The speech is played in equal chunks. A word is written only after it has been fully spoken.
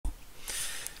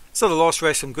So the last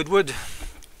race from Goodwood,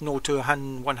 0 to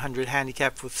 100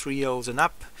 handicap for 3-year-olds and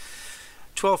up,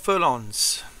 12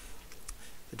 furlongs.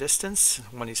 The distance,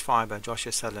 1 is Fibre,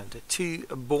 Joshua Sutherland, 2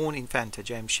 Born Infanta,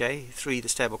 James Shea, 3 the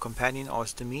stable companion,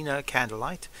 Osdemina,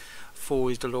 Candlelight,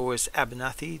 4 is Dolores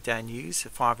Abernathy, Dan Hughes,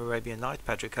 5 Arabian Night,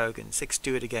 Patrick Hogan, 6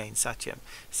 Do It Again, Satyam,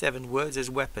 7 Words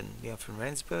as Weapon, Leon from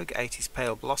Rensburg, 8 is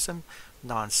Pale Blossom,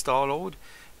 9 Starlord,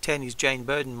 10 is Jane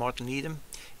Burden, Martin Needham,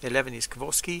 11 is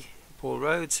Kowalski, Paul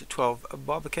Rhodes, 12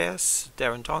 Barbachaos,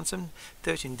 Darren Thompson,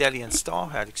 13 Delian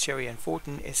Star, Alex Sherry, and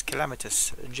 14 is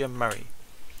Calamitous, Jim Murray.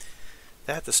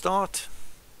 They're at the start,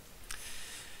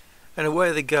 and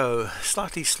away they go.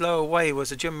 Slightly slow away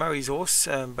was a Jim Murray's horse,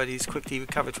 but he's quickly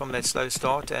recovered from that slow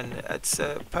start, and it's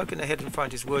poking ahead in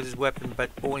front. His word is weapon,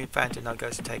 but Born Infanta now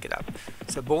goes to take it up.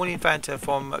 So Born Infanta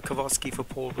from Kowalski for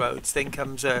Paul Rhodes. Then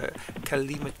comes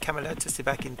Camilla to stay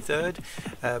back in third.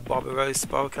 Barbara Rose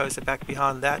Barbacosa back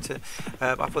behind that.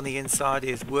 Up on the inside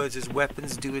is Words as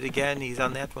Weapons, Do It Again. He's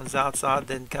on that one's outside.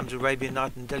 Then comes Arabian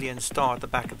Night and Dillian Star at the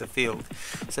back of the field.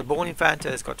 So Born Infanta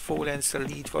has got 4 lengths to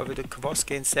lead over to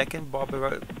Kowalski in second.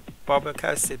 Barbara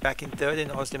Coast back in third, in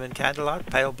Osdem and Candlelight.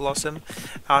 Pale Blossom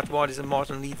out wide is a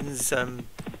Martin Leaden's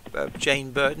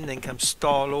Jane Burden. Then comes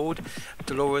Starlord,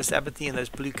 Dolores Abernathy in those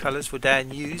blue colours for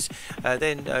Dan Hughes.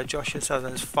 Then Joshua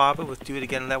Sutherland's Fibre with Do It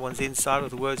Again, and that one's inside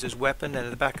with the Words as Weapon, and at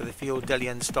the back of the field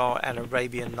Delian Star and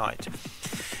Arabian Night.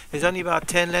 There's only about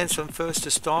 10 lengths from first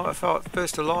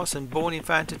to last, and Born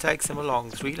Infanta takes them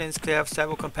along. 3 lengths clear of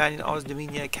stable companion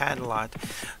Osdemina Candlelight.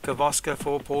 Kowalska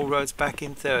for Paul Rhodes back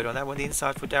in third. On that one, the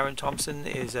inside for Darren Thompson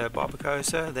is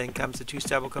Barbacosa. Then comes the 2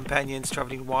 stable companions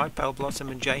travelling wide, Pale Blossom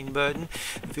and Jane Burden.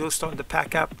 The field's starting to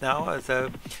pack up now as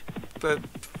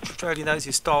trailing those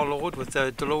is Starlord with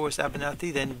Dolores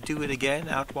Abernathy. Then Do It Again.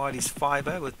 Out wide is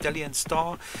Fibre with Delian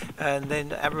Star, and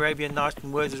then Arabian Night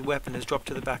and Words as Weapon has dropped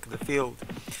to the back of the field.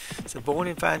 So Born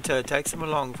Infanta takes him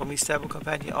along from his stable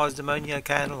companion Osdemona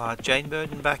Candlelight. Jane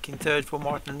Burden back in third for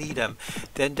Martin Needham.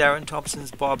 Then Darren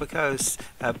Thompson's Barbacoas.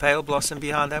 Pale Blossom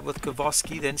behind that with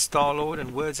Kowalski. Then Starlord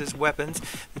and Words as Weapons.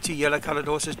 The 2 yellow coloured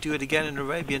horses Do It Again and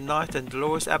Arabian Night, and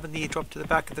Dolores Abernathy dropped to the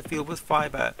back of the field with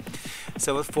Fibre.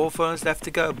 So with 4 furlongs left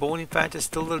to go, Born Infanta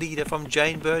still the leader from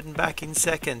Jane Burden back in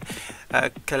second.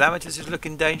 Calamitous is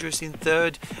looking dangerous in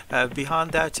third.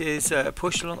 Behind that is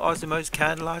Push Along Osdemo's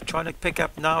Candlelight. Trying to pick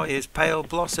up now is Pale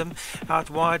Blossom. Out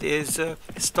wide is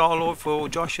Starlord for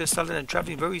Joshua Sutherland, and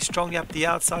travelling very strongly up the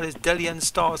outside is Delian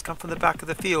Stars come from the back of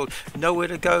the field. Nowhere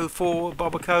to go for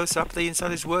Barbacoas. Up the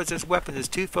inside is Words as Weapon. There's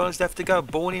 2 furlongs left to go.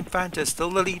 Born Infanta still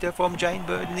the leader from Jane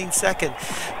Burden in second.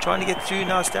 Trying to get through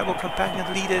now, stable companion.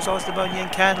 The leader is Osdemona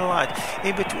and Candlelight.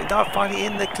 In between, now finally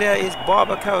in the clear is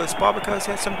Barbacoas. Barbacoas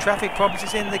has some traffic problems.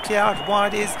 Is in the clear. Out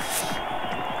wide is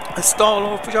a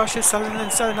Starlord for Joshua Sutherland,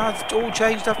 and so now it's all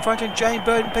changed up front, and Jane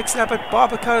Burden picks it up, but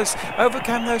Barbacoas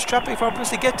overcame those traffic problems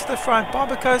to get to the front.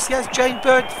 Barbacoas, yes, Jane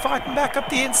Burden fighting back up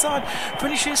the inside,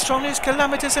 finishing strongly as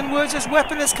Calamitous, and Words as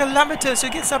Weapon as Calamitous,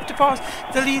 who gets up to pass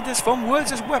the leaders from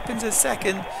Words as Weapons as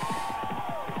second.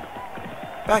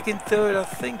 Back in third, I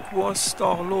think, was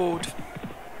Starlord.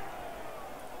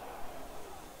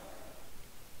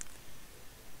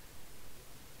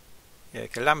 Yeah,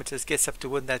 Calamitous gets up to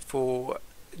win that for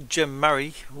Jim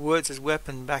Murray. Words as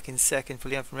Weapon back in second for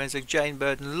Leon from Rensburg. Jane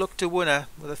Burden looked to winner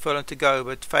with a furlong to go,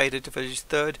 but faded to finish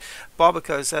third.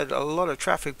 Barbacoas had a lot of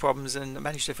traffic problems and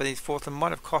managed to finish fourth, and might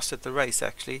have costed the race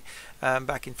actually.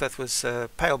 Back in fifth was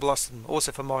Pale Blossom,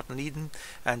 also for Martin Eden,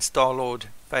 and Starlord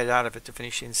faded out of it to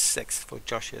finish in sixth for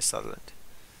Joshua Sutherland.